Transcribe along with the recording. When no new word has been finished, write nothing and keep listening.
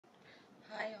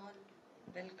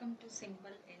Welcome to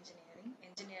Simple Engineering,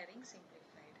 Engineering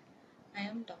Simplified. I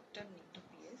am Dr. Neetu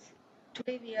PS.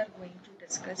 Today we are going to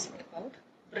discuss about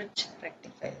bridge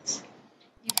rectifiers.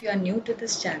 If you are new to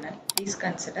this channel, please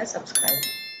consider subscribing.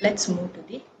 Let's move to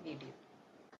the video.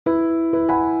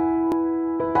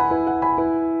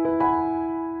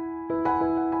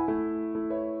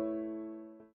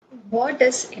 What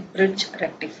is a bridge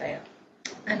rectifier?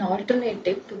 An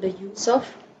alternative to the use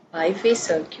of biphase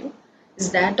circuit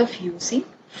is that of using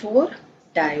 4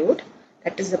 diode,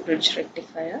 that is a bridge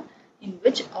rectifier, in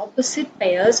which opposite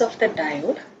pairs of the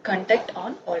diode conduct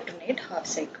on alternate half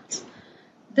cycles.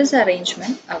 This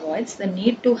arrangement avoids the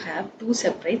need to have 2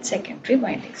 separate secondary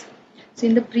windings. So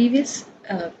in the previous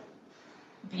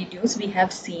videos we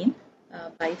have seen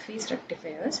biphase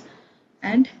rectifiers,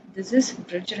 and this is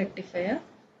bridge rectifier.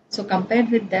 So compared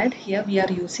with that, here we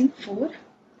are using 4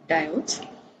 diodes,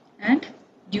 and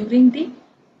during the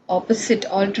opposite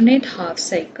alternate half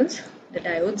cycles, the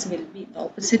diodes will be, the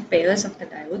opposite pairs of the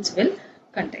diodes will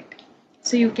conduct.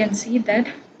 So you can see that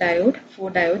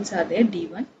 4 diodes are there,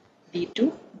 D1,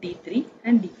 D2, D3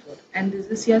 and D4, and this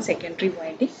is your secondary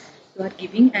winding. You are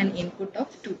giving an input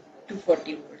of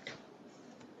 240 volt.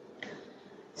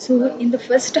 So in the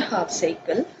first half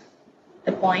cycle,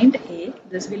 the point A,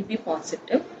 this will be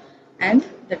positive, and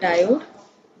the diode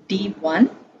D1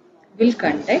 will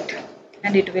conduct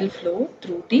and it will flow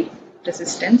through the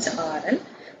resistance RL,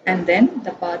 and then the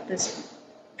path is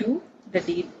to the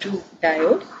D2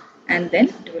 diode, and then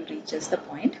it will reaches the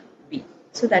point B.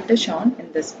 So that is shown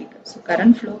in this figure. So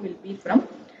current flow will be from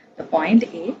the point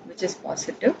A, which is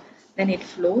positive, then it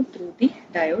flow through the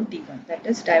diode D1, that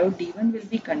is diode D1 will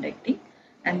be conducting,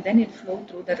 and then it flow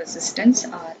through the resistance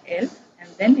RL, and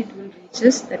then it will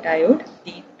reaches the diode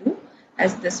D2,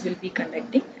 as this will be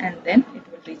conducting, and then it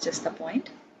will reaches the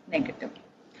point negative.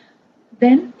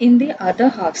 Then in the other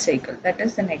half cycle, that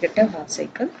is the negative half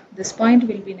cycle, this point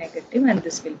will be negative and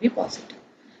this will be positive.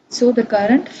 So the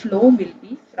current flow will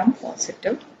be from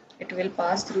positive, it will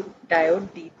pass through diode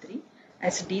D3,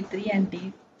 as D3 and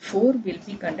D4 will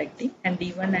be conducting and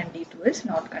D1 and D2 is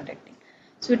not conducting.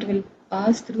 So it will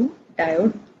pass through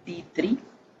diode D3,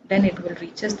 then it will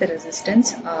reaches the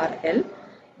resistance RL,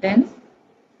 then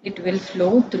it will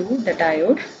flow through the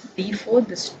diode D4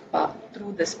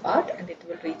 through this part, and it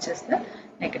will reaches the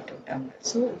negative terminal.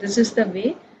 So this is the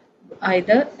way,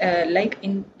 either like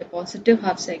in the positive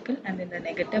half cycle and in the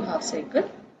negative half cycle,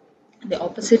 the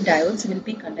opposite diodes will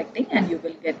be conducting and you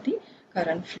will get the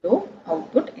current flow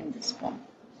output in this form.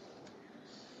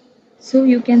 So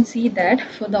you can see that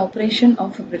for the operation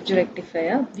of a bridge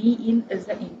rectifier, Vin is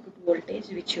the input voltage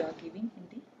which you are giving in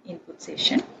the input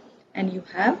session, and you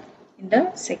have in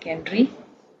the secondary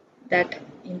that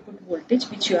input voltage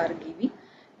which you are giving,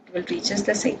 it will reaches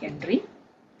the secondary.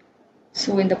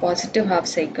 So in the positive half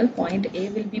cycle, point A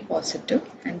will be positive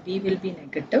and B will be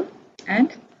negative,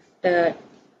 and the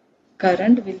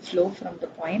current will flow from the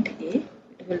point A,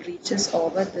 it will reaches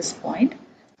over this point,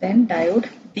 then diode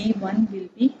D1 will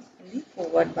be in the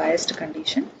forward biased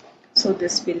condition, so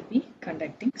this will be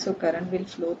conducting, so current will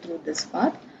flow through this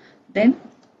path, then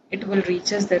it will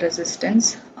reaches the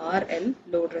resistance RL,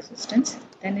 load resistance,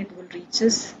 then it will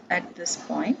reaches at this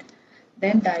point,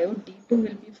 then diode D2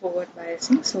 will be forward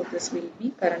biasing, so this will be,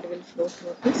 current will flow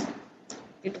through this,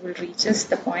 it will reaches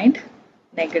the point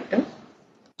negative,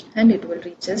 and it will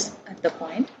reaches at the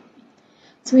point B.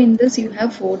 So in this you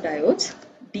have 4 diodes,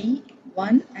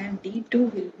 D1 and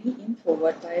D2 will be in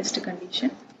forward biased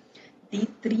condition,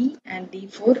 D3 and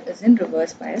D4 is in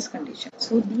reverse bias condition.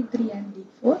 So D3 and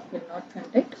D4 will not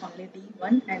conduct, only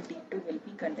D1 and D2 will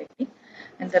be conducting,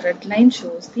 and the red line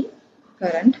shows the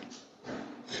current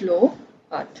flow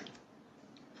path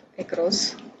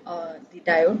across the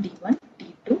diode D1,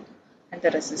 D2 and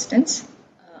the resistance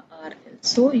RL.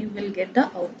 So you will get the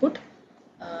output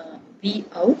V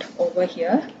out over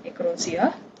here across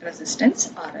your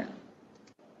resistance RL.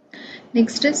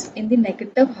 Next is in the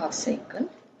negative half cycle,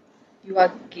 you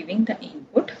are giving the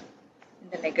input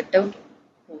in the negative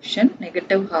portion,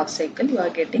 negative half cycle, you are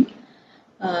getting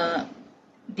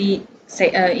the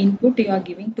input you are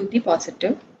giving to the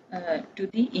positive to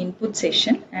the input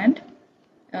session, and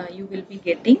you will be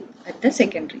getting at the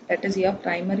secondary, that is your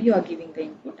primary you are giving the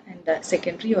input, and the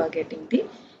secondary you are getting the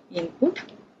input,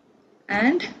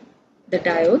 and the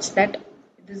diodes, that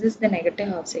this is the negative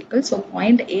half cycle, so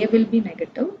point A will be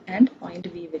negative and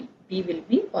point B will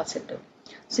be positive.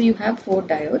 So you have 4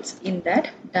 diodes, in that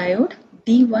diode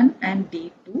D1 and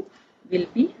D2 will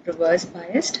be reverse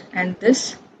biased, and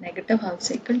this negative half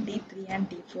cycle D3 and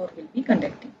D4 will be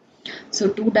conducting. So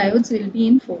 2 diodes will be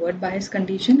in forward bias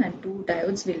condition and 2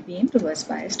 diodes will be in reverse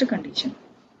biased condition.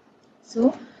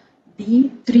 So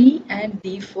D3 and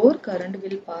D4 current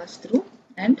will pass through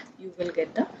and you will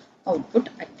get the output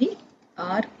at the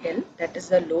RL, that is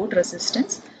the load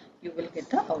resistance. You will get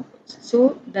the outputs.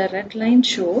 So the red line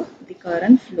show the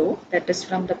current flow, that is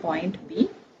from the point B.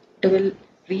 It will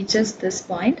reaches this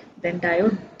point, then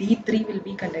diode D3 will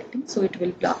be conducting, so it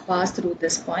will pass through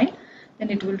this point, then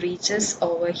it will reaches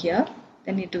over here,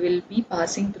 then it will be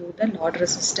passing through the load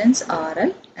resistance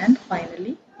RL, and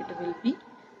finally it will be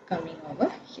coming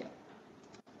over here.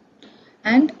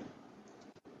 And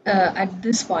at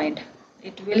this point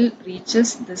it will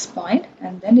reaches this point,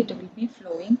 and then it will be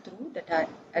flowing through the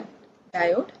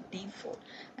diode D4,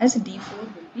 as D4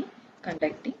 will be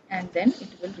conducting, and then it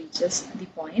will reaches the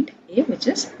point A, which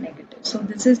is negative. So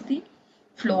this is the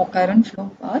current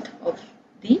flow path of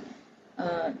the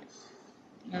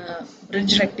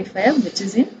bridge rectifier, which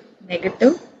is in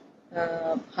negative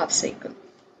half cycle.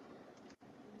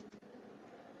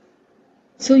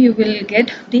 So you will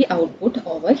get the output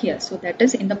over here. So that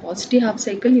is in the positive half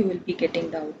cycle you will be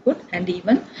getting the output, and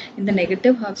even in the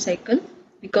negative half cycle,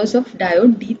 because of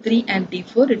diode D3 and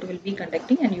D4, it will be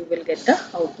conducting and you will get the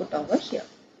output over here.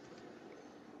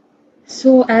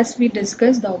 So as we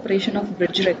discussed the operation of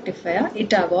bridge rectifier,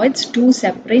 it avoids two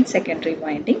separate secondary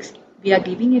windings. We are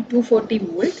giving a 240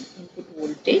 volt input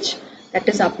voltage that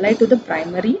is applied to the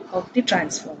primary of the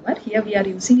transformer. Here we are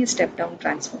using a step down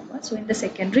transformer. So in the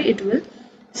secondary it will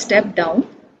step down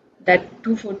that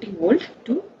 240 volt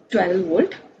to 12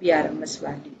 volt VRMS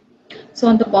value. So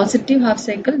on the positive half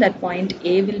cycle, that point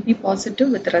A will be positive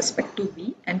with respect to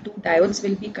B, and two diodes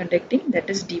will be conducting, that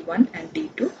is D1 and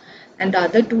D2, and the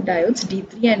other two diodes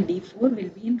D3 and D4 will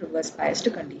be in reverse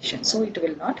biased condition, so it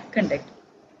will not conduct.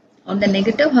 On the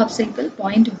negative half cycle,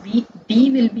 point B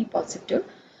will be positive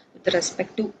with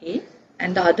respect to A,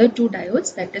 and the other two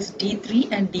diodes, that is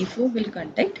D3 and D4 will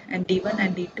conduct, and D1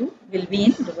 and D2 will be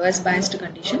in reverse biased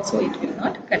condition, so it will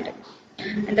not conduct.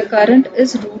 And the current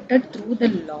is routed through the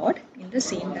load in the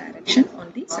same direction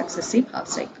on the successive half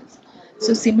cycles.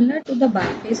 So similar to the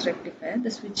biphase rectifier, the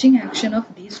switching action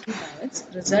of these two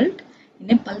diodes result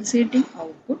in a pulsating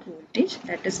output voltage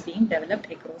that is being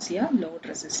developed across a load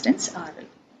resistance RL.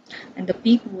 And the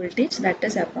peak voltage, that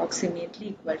is approximately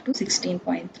equal to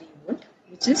 16.3 volt,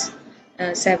 which is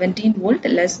 17 volt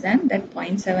less than that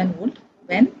 0.7 volt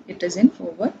when it is in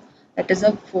forward, that is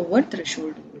a forward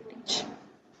threshold voltage.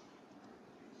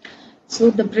 So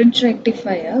the bridge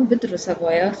rectifier with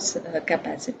reservoir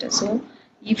capacitor. So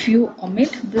if you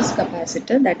omit this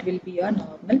capacitor, that will be your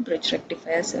normal bridge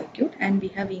rectifier circuit, and we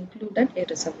have included a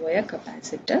reservoir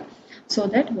capacitor, so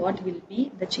that what will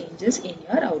be the changes in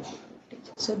your output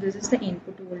voltage. So this is the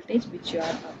input voltage which you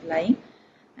are applying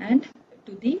and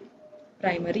to the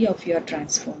primary of your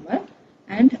transformer,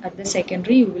 and at the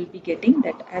secondary you will be getting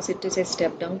that, as it is a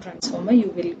step down transformer, you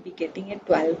will be getting a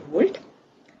 12 volt,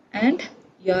 and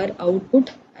your output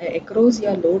across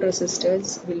your load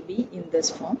resistors will be in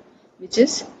this form, which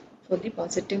is for the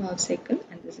positive half cycle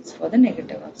and this is for the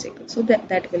negative half cycle. So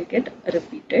that will get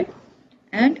repeated.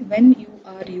 And when you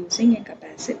are using a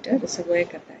capacitor, reservoir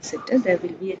capacitor, there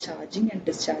will be a charging and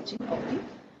discharging of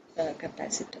the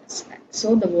capacitors.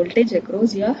 So the voltage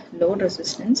across your load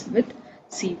resistance with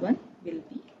C1 will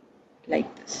be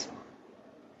like this.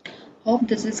 Hope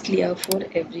this is clear for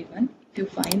everyone. If you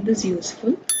find this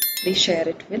useful, please share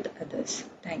it with others.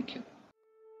 Thank you.